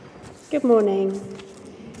Good morning.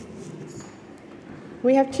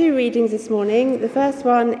 We have two readings this morning. The first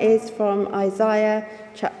one is from Isaiah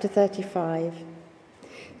chapter 35.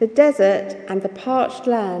 The desert and the parched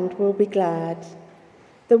land will be glad.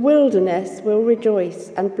 The wilderness will rejoice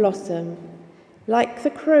and blossom. Like the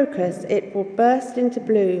crocus, it will burst into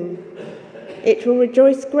bloom. It will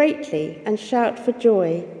rejoice greatly and shout for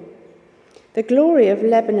joy. The glory of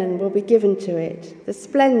Lebanon will be given to it, the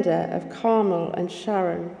splendor of Carmel and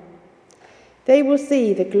Sharon. They will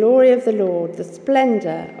see the glory of the Lord, the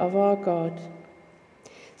splendor of our God.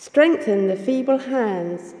 Strengthen the feeble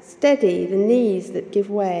hands, steady the knees that give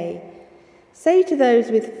way. Say to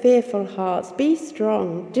those with fearful hearts, be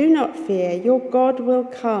strong, do not fear, your God will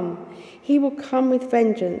come. He will come with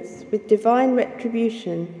vengeance, with divine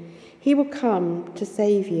retribution. He will come to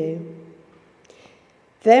save you.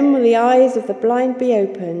 Then will the eyes of the blind be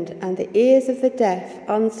opened, and the ears of the deaf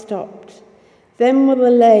unstopped. Then will the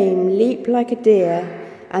lame leap like a deer,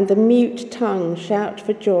 and the mute tongue shout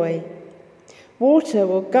for joy. Water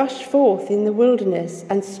will gush forth in the wilderness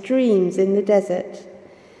and streams in the desert.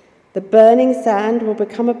 The burning sand will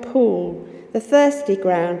become a pool, the thirsty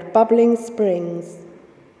ground bubbling springs.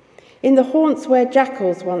 In the haunts where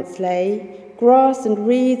jackals once lay, grass and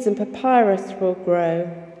reeds and papyrus will grow,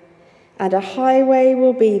 and a highway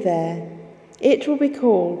will be there. It will be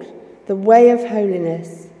called the Way of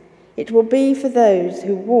Holiness. It will be for those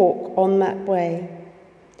who walk on that way.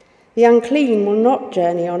 The unclean will not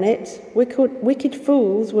journey on it. Wicked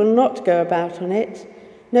fools will not go about on it.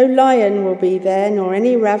 No lion will be there, nor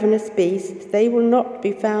any ravenous beast. They will not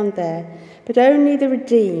be found there, but only the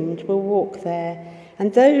redeemed will walk there,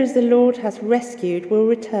 and those the Lord has rescued will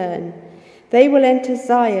return. They will enter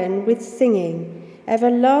Zion with singing.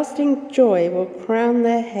 Everlasting joy will crown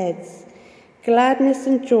their heads. Gladness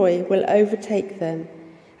and joy will overtake them,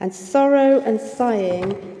 and sorrow and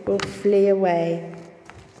sighing will flee away.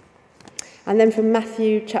 And then from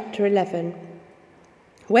Matthew chapter 11.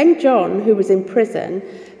 When John, who was in prison,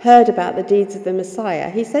 heard about the deeds of the Messiah,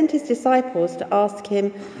 he sent his disciples to ask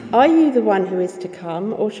him, "Are you the one who is to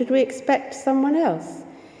come, or should we expect someone else?"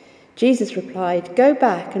 Jesus replied, "Go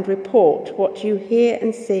back and report what you hear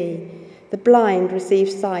and see. The blind receive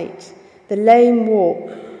sight, the lame walk.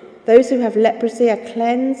 Those who have leprosy are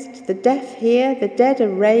cleansed, the deaf hear, the dead are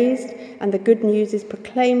raised, and the good news is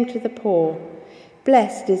proclaimed to the poor.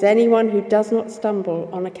 Blessed is anyone who does not stumble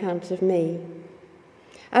on account of me."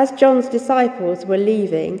 As John's disciples were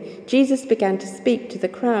leaving, Jesus began to speak to the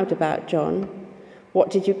crowd about John.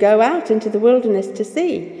 "What did you go out into the wilderness to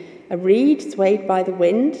see? A reed swayed by the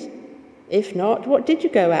wind? If not, what did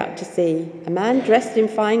you go out to see? A man dressed in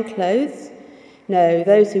fine clothes? No,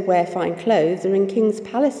 those who wear fine clothes are in kings'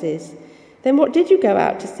 palaces. Then what did you go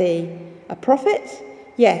out to see? A prophet?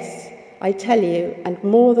 Yes, I tell you, and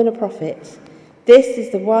more than a prophet. This is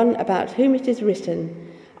the one about whom it is written,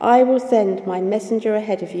 'I will send my messenger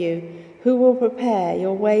ahead of you, who will prepare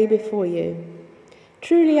your way before you.'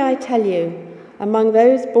 Truly I tell you, among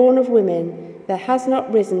those born of women, there has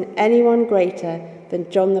not risen anyone greater than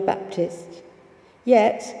John the Baptist.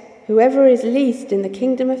 Yet, whoever is least in the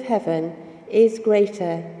kingdom of heaven is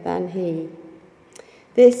greater than he."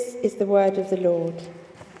 This is the word of the Lord.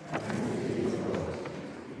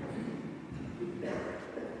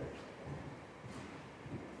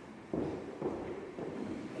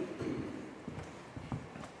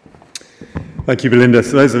 Thank you, Belinda.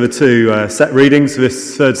 So those are the two set readings for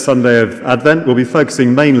this third Sunday of Advent. We'll be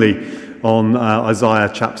focusing mainly on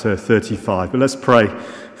Isaiah chapter 35. But let's pray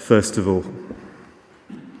first of all.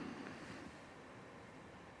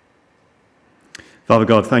 Father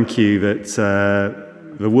God, thank you that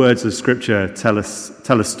the words of Scripture tell a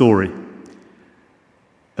story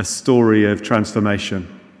of transformation,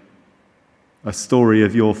 a story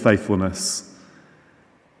of your faithfulness,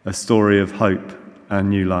 a story of hope and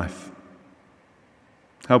new life.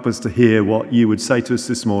 Help us to hear what you would say to us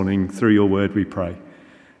this morning through your word, we pray.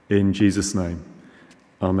 In Jesus' name,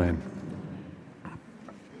 amen.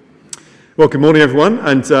 Well, good morning, everyone,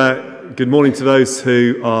 and good morning to those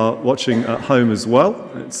who are watching at home as well.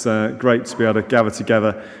 It's great to be able to gather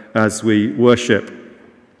together as we worship.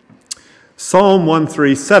 Psalm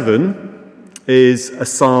 137 is a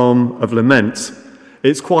psalm of lament.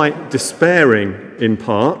 It's quite despairing in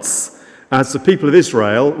parts as the people of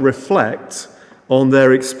Israel reflect on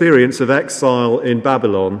their experience of exile in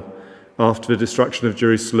Babylon after the destruction of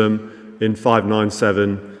Jerusalem in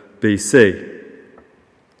 597 BC.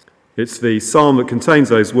 It's the psalm that contains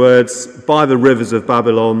those words, "By the rivers of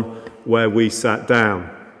Babylon where we sat down."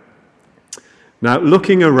 Now,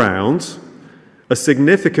 looking around, a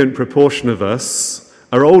significant proportion of us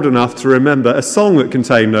are old enough to remember a song that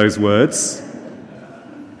contained those words.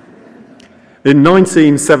 In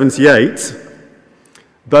 1978,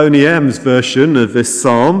 Boney M's version of this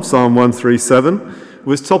psalm, Psalm 137,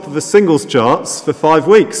 was top of the singles charts for 5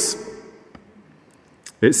 weeks.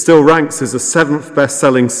 It still ranks as the 7th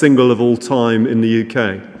best-selling single of all time in the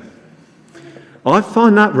UK. I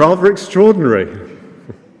find that rather extraordinary.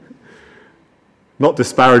 Not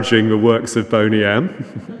disparaging the works of Boney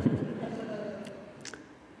M.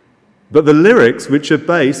 But the lyrics, which are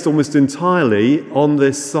based almost entirely on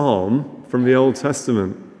this psalm from the Old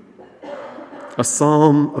Testament, a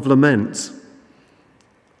psalm of lament,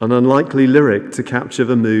 an unlikely lyric to capture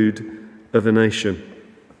the mood of a nation.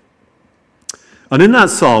 And in that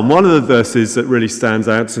psalm, one of the verses that really stands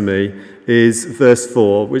out to me is verse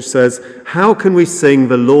 4, which says, "How can we sing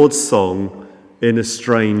the Lord's song in a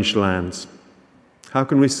strange land?" How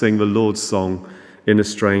can we sing the Lord's song in a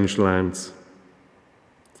strange land?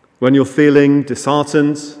 When you're feeling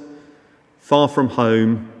disheartened, far from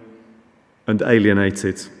home, and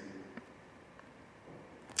alienated.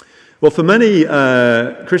 Well, for many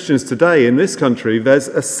Christians today in this country, there's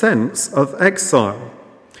a sense of exile.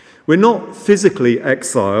 We're not physically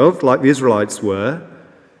exiled like the Israelites were,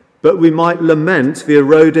 but we might lament the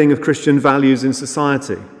eroding of Christian values in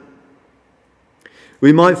society.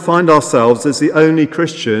 We might find ourselves as the only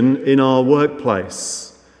Christian in our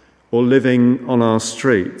workplace or living on our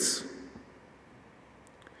streets.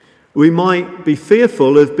 We might be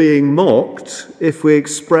fearful of being mocked if we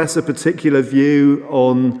express a particular view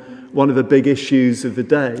on one of the big issues of the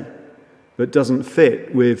day that doesn't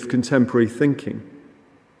fit with contemporary thinking.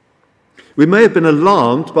 We may have been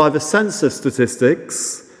alarmed by the census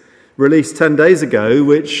statistics released 10 days ago,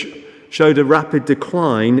 which showed a rapid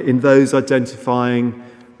decline in those identifying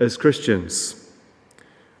as Christians.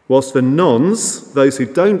 Whilst for nones, those who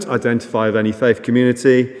don't identify with any faith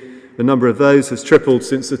community, the number of those has tripled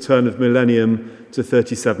since the turn of millennium to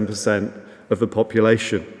 37% of the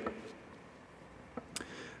population.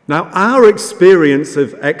 Now, our experience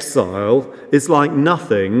of exile is like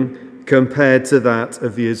nothing compared to that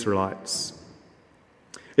of the Israelites.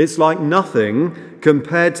 It's like nothing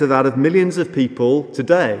compared to that of millions of people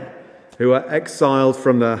today who are exiled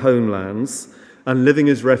from their homelands and living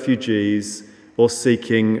as refugees or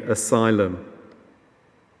seeking asylum.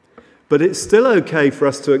 But it's still okay for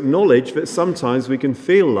us to acknowledge that sometimes we can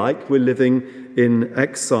feel like we're living in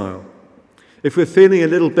exile. If we're feeling a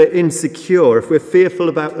little bit insecure, if we're fearful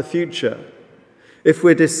about the future, if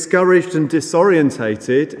we're discouraged and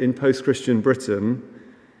disorientated in post-Christian Britain,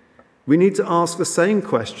 we need to ask the same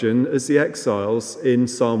question as the exiles in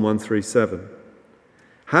Psalm 137.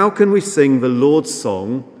 How can we sing the Lord's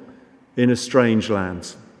song in a strange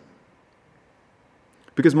land?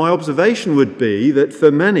 Because my observation would be that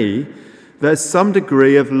for many, there's some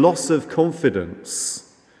degree of loss of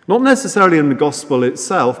confidence, not necessarily in the gospel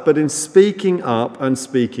itself, but in speaking up and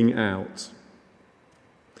speaking out.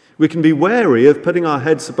 We can be wary of putting our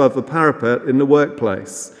heads above the parapet in the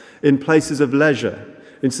workplace, in places of leisure,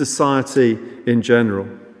 in society in general.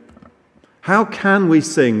 How can we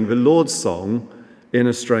sing the Lord's song in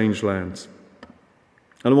a strange land?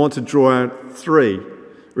 And I want to draw out 3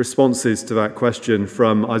 responses to that question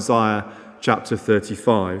from Isaiah chapter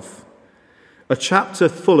 35. A chapter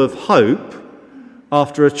full of hope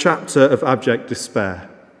after a chapter of abject despair.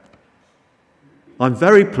 I'm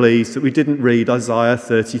very pleased that we didn't read Isaiah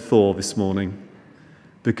 34 this morning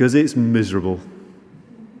because it's miserable.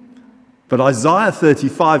 But Isaiah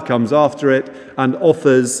 35 comes after it and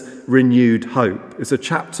offers renewed hope. It's a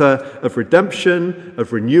chapter of redemption,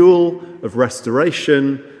 of renewal, of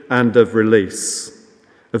restoration, and of release.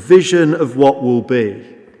 A vision of what will be,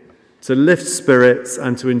 to lift spirits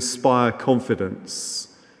and to inspire confidence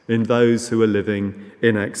in those who are living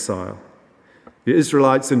in exile. The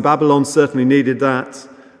Israelites in Babylon certainly needed that,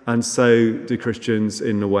 and so do Christians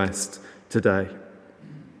in the West today.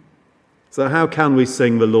 So how can we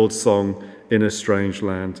sing the Lord's song in a strange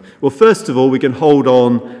land? Well, first of all, we can hold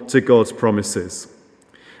on to God's promises.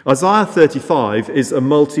 Isaiah 35 is a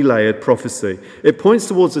multi-layered prophecy. It points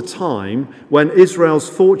towards a time when Israel's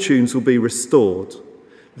fortunes will be restored.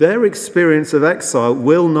 Their experience of exile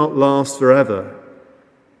will not last forever.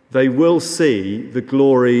 They will see the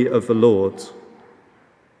glory of the Lord.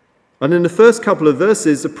 And in the first couple of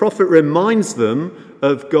verses, the prophet reminds them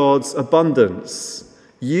of God's abundance,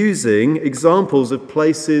 using examples of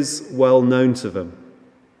places well known to them.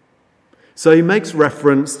 So he makes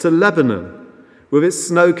reference to Lebanon, with its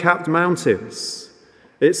snow-capped mountains,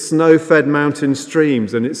 its snow-fed mountain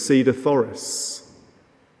streams and its cedar forests.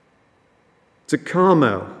 To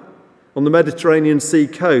Carmel, on the Mediterranean Sea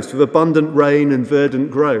coast with abundant rain and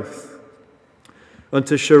verdant growth, and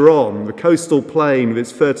to Sharon, the coastal plain with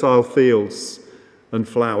its fertile fields and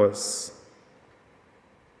flowers.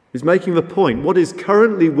 He's making the point, what is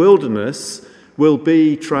currently wilderness will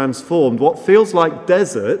be transformed. What feels like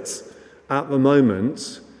desert at the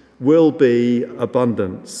moment will be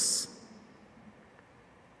abundance.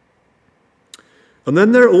 And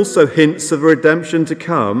then there are also hints of redemption to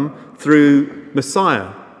come through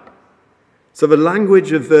Messiah. So the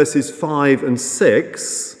language of verses 5 and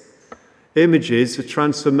 6 images the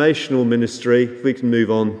transformational ministry. If we can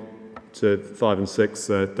move on to 5 and 6,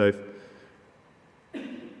 Dave.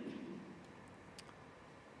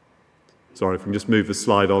 Sorry, if we can just move the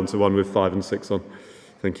slide on to one with 5 and 6 on.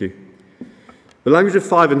 Thank you. The language of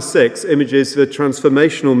 5 and 6 images the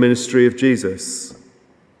transformational ministry of Jesus.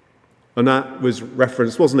 And that was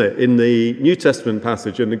referenced, wasn't it, in the New Testament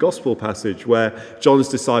passage, in the Gospel passage, where John's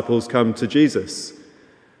disciples come to Jesus.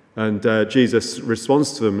 And Jesus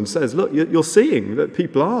responds to them and says, look, you're seeing that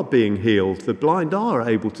people are being healed. The blind are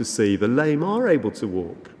able to see. The lame are able to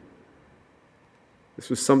walk. This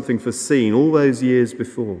was something foreseen all those years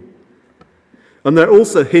before. And there are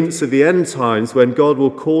also hints of the end times when God will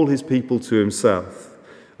call his people to himself,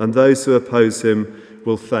 and those who oppose him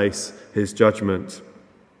will face his judgment.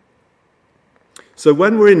 So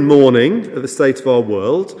when we're in mourning at the state of our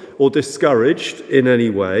world, or discouraged in any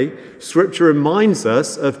way, Scripture reminds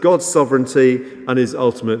us of God's sovereignty and his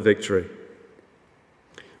ultimate victory.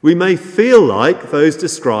 We may feel like those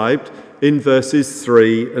described in verses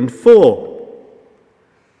 3 and 4,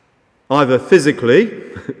 either physically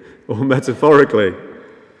or metaphorically.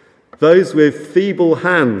 Those with feeble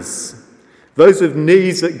hands, those with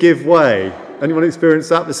knees that give way. Anyone experienced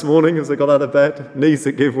that this morning as they got out of bed? Knees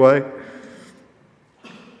that give way.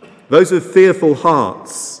 Those with fearful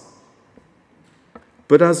hearts.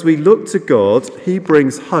 But as we look to God, he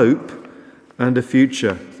brings hope and a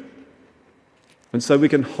future. And so we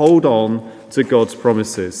can hold on to God's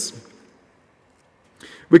promises.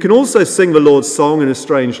 We can also sing the Lord's song in a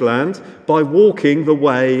strange land by walking the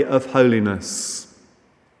way of holiness.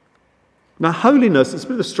 Now, holiness is a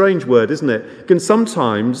bit of a strange word, isn't it? It can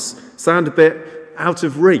sometimes sound a bit out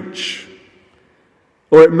of reach.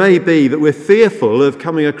 Or it may be that we're fearful of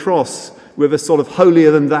coming across with a sort of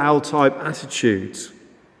holier-than-thou type attitude.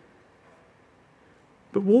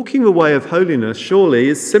 But walking the way of holiness, surely,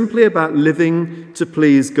 is simply about living to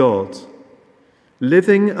please God.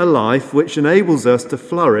 Living a life which enables us to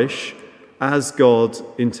flourish as God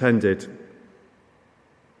intended.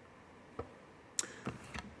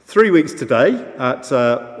 3 weeks today, at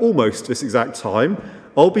almost this exact time,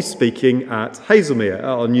 I'll be speaking at Hazelmere, at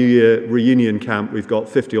our New Year reunion camp. We've got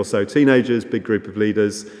 50 or so teenagers, big group of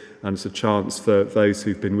leaders, and it's a chance for those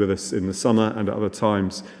who've been with us in the summer and at other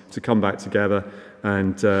times to come back together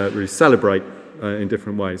and really celebrate in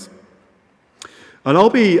different ways. And I'll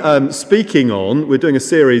be we're doing a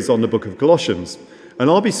series on the book of Colossians, and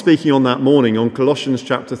I'll be speaking on that morning on Colossians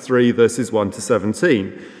chapter 3, verses 1 to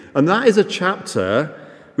 17. And that is a chapter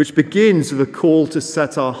which begins with a call to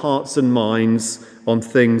set our hearts and minds on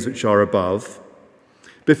things which are above,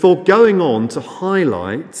 before going on to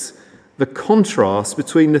highlight the contrast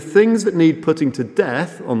between the things that need putting to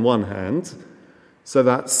death on one hand, so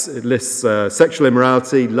it lists sexual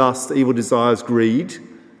immorality, lust, evil desires, greed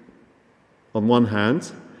on one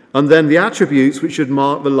hand, and then the attributes which should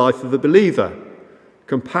mark the life of a believer: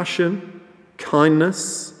 compassion,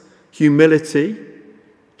 kindness, humility,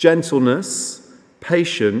 gentleness,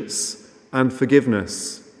 patience, and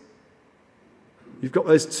forgiveness. You've got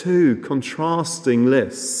those two contrasting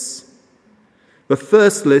lists. The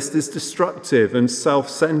first list is destructive and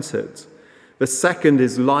self-centered. The second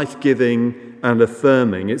is life-giving and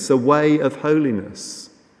affirming. It's a way of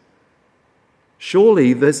holiness.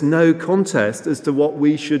 Surely there's no contest as to what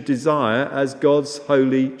we should desire as God's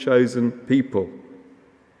holy chosen people.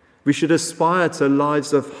 We should aspire to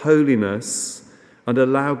lives of holiness and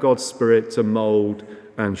allow God's Spirit to mould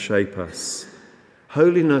and shape us.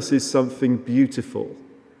 Holiness is something beautiful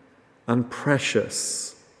and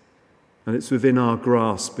precious, and it's within our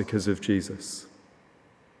grasp because of Jesus.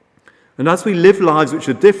 And as we live lives which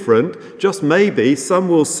are different, just maybe some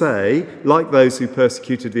will say, like those who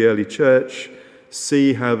persecuted the early church,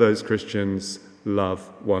 see how those Christians love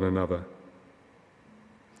one another.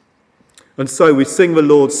 And so we sing the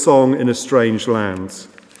Lord's song in a strange land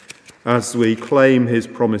as we claim his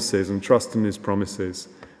promises and trust in his promises,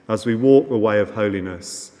 as we walk the way of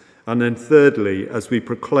holiness. And then thirdly, as we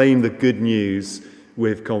proclaim the good news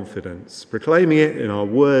with confidence, proclaiming it in our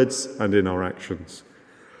words and in our actions.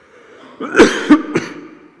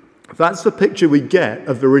 That's the picture we get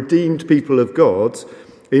of the redeemed people of God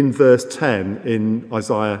in verse 10 in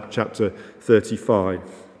Isaiah chapter 35.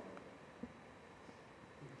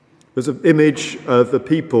 There's an image of the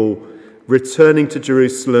people returning to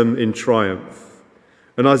Jerusalem in triumph.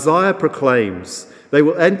 And Isaiah proclaims, "They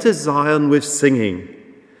will enter Zion with singing.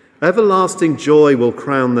 Everlasting joy will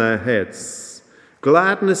crown their heads.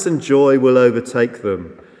 Gladness and joy will overtake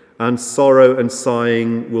them, and sorrow and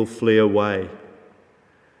sighing will flee away."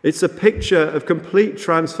 It's a picture of complete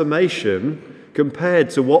transformation compared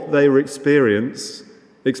to what they were experiencing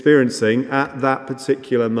at that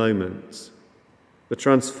particular moment. The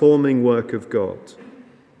transforming work of God.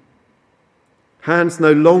 Hands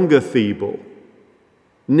no longer feeble,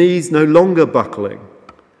 knees no longer buckling,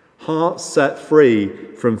 hearts set free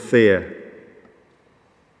from fear.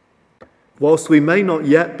 Whilst we may not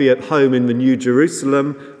yet be at home in the New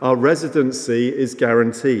Jerusalem, our residency is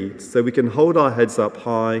guaranteed, so we can hold our heads up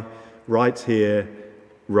high right here,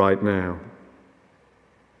 right now.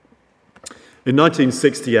 In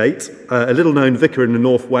 1968, a little-known vicar in the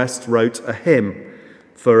Northwest wrote a hymn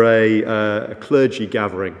for a clergy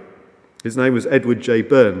gathering. His name was Edward J.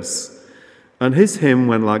 Burns. And his hymn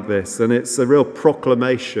went like this, and it's a real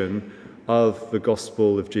proclamation of the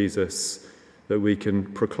gospel of Jesus that we can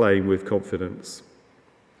proclaim with confidence.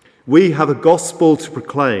 We have a gospel to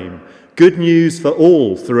proclaim, good news for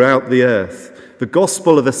all throughout the earth, the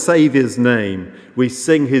gospel of a Saviour's name. We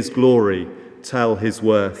sing his glory, tell his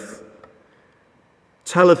worth.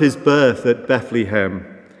 Tell of his birth at Bethlehem,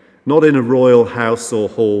 not in a royal house or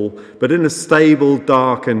hall, but in a stable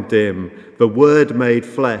dark and dim, the Word made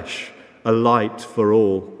flesh, a light for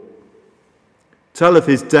all. Tell of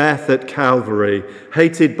his death at Calvary,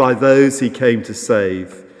 hated by those he came to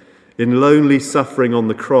save. In lonely suffering on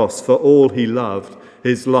the cross, for all he loved,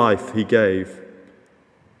 his life he gave.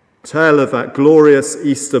 Tell of that glorious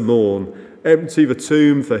Easter morn, empty the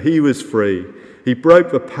tomb, for he was free. He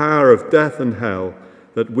broke the power of death and hell,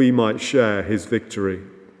 that we might share his victory.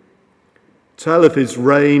 Tell of his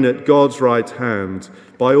reign at God's right hand,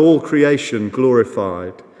 by all creation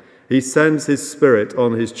glorified. He sends his Spirit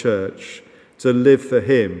on his church to live for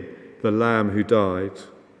him, the Lamb who died.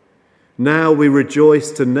 Now we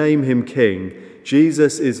rejoice to name him King.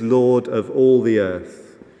 Jesus is Lord of all the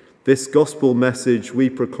earth. This gospel message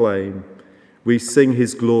we proclaim. We sing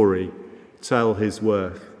his glory, tell his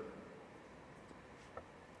worth.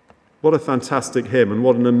 What a fantastic hymn, and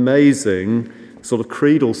what an amazing sort of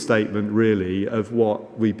creedal statement, really, of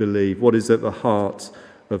what we believe, what is at the heart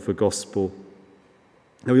of the gospel.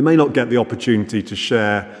 Now, we may not get the opportunity to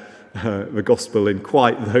share the gospel in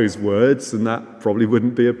quite those words, and that probably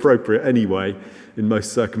wouldn't be appropriate anyway in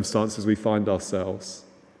most circumstances we find ourselves.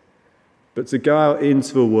 But to go out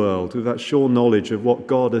into the world with that sure knowledge of what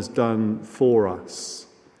God has done for us,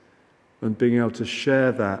 and being able to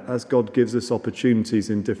share that as God gives us opportunities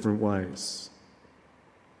in different ways.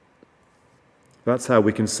 That's how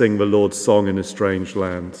we can sing the Lord's song in a strange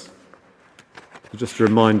land. Just a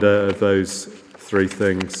reminder of those three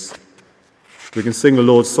things. We can sing the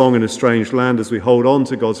Lord's song in a strange land as we hold on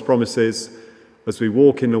to God's promises, as we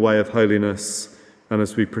walk in the way of holiness, and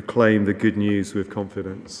as we proclaim the good news with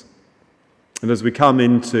confidence. And as we come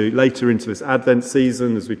later into this Advent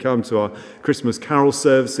season, as we come to our Christmas carol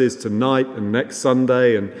services tonight and next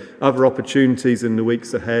Sunday and other opportunities in the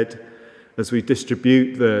weeks ahead, as we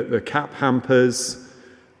distribute the cap hampers,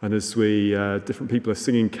 and as different people are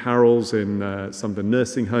singing carols in some of the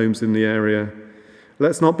nursing homes in the area,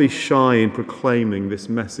 let's not be shy in proclaiming this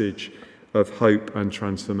message of hope and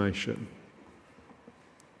transformation.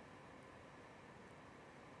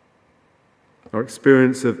 Our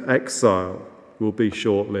experience of exile will be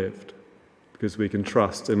short-lived because we can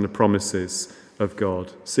trust in the promises of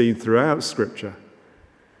God seen throughout Scripture,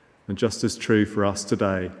 and just as true for us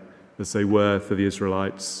today as they were for the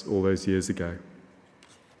Israelites all those years ago.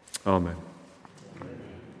 Amen.